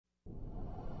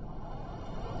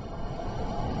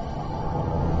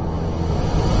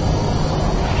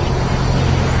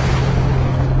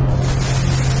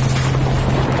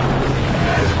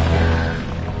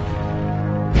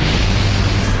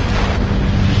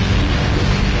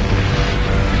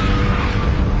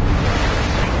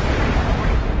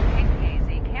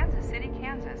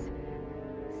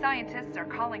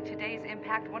calling today's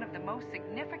impact one of the most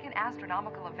significant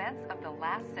astronomical events of the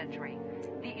last century.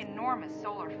 The enormous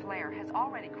solar flare has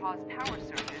already caused power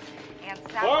surges and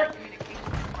satellite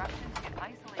communication disruptions in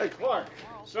isolated... Hey, Clark.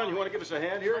 Son, you want to give us a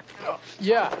hand here?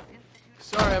 Yeah.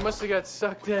 Sorry, I must have got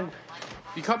sucked in.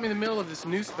 You caught me in the middle of this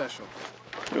news special.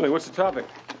 Really, what's the topic?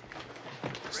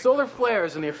 Solar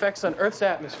flares and the effects on Earth's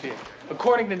atmosphere.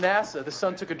 According to NASA, the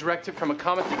sun took a direct hit from a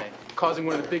comet today, causing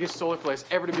one of the biggest solar flares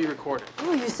ever to be recorded.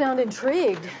 Oh, you sound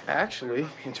intrigued. Actually,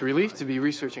 it's a relief to be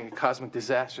researching a cosmic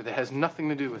disaster that has nothing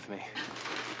to do with me.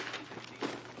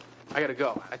 I gotta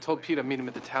go. I told Pete I'd meet him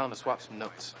at the town to swap some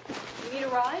notes. You need a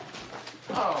ride?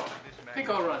 Oh, I think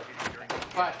I'll run.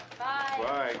 Bye. Bye.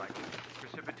 Bye.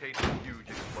 Precipitates huge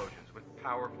explosions with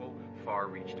powerful,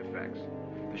 far-reached effects.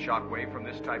 The shockwave from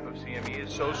this type of CME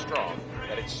is so strong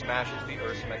that it smashes the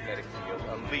Earth's magnetic field,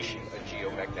 unleashing a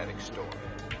geomagnetic storm.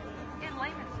 In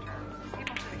layman's terms,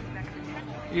 people should expect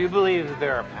potentially... You believe that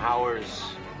there are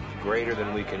powers greater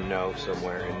than we can know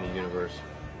somewhere in the universe?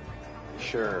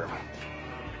 Sure.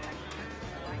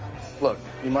 Look,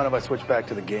 you mind if I switch back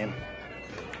to the game?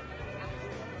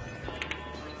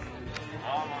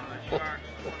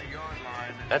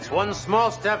 That's one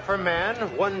small step for man,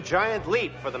 one giant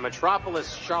leap for the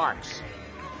Metropolis Sharks.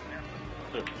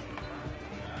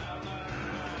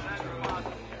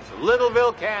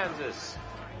 Littleville, Kansas.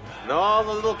 And all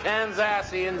the little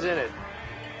Kansasians in it.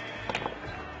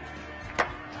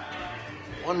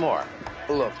 One more.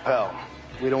 Look, pal,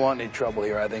 we don't want any trouble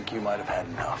here. I think you might have had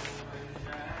enough.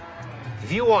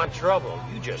 If you want trouble,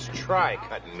 you just try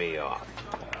cutting me off.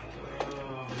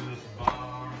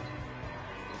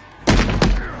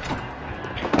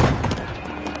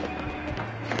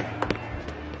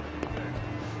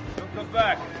 Don't come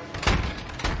back.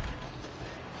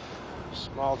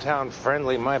 Small town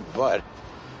friendly, my butt.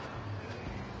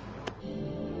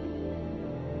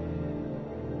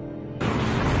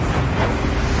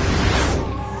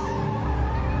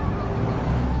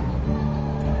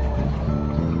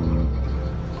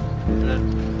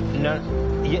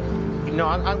 No,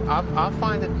 I'll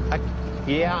find it.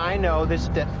 Yeah, I know this.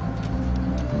 No,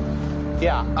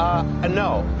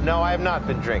 I have not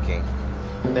been drinking.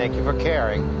 Thank you for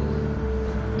caring.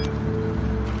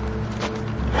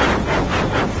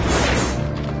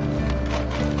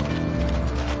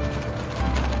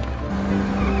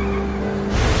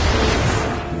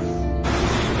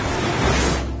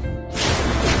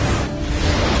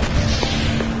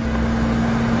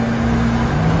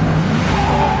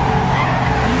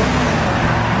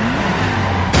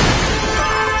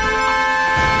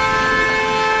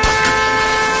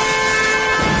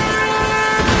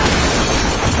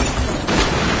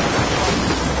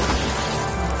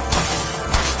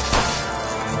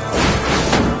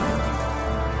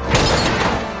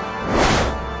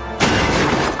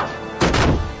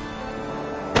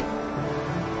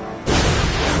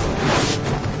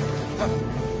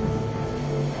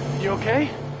 Okay?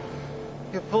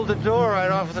 You pulled the door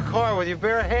right off the car with your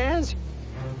bare hands?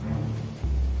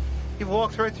 You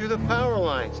walked right through the power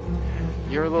lines.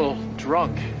 You're a little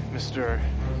drunk, Mr.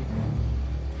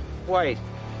 White.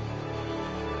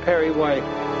 Perry White.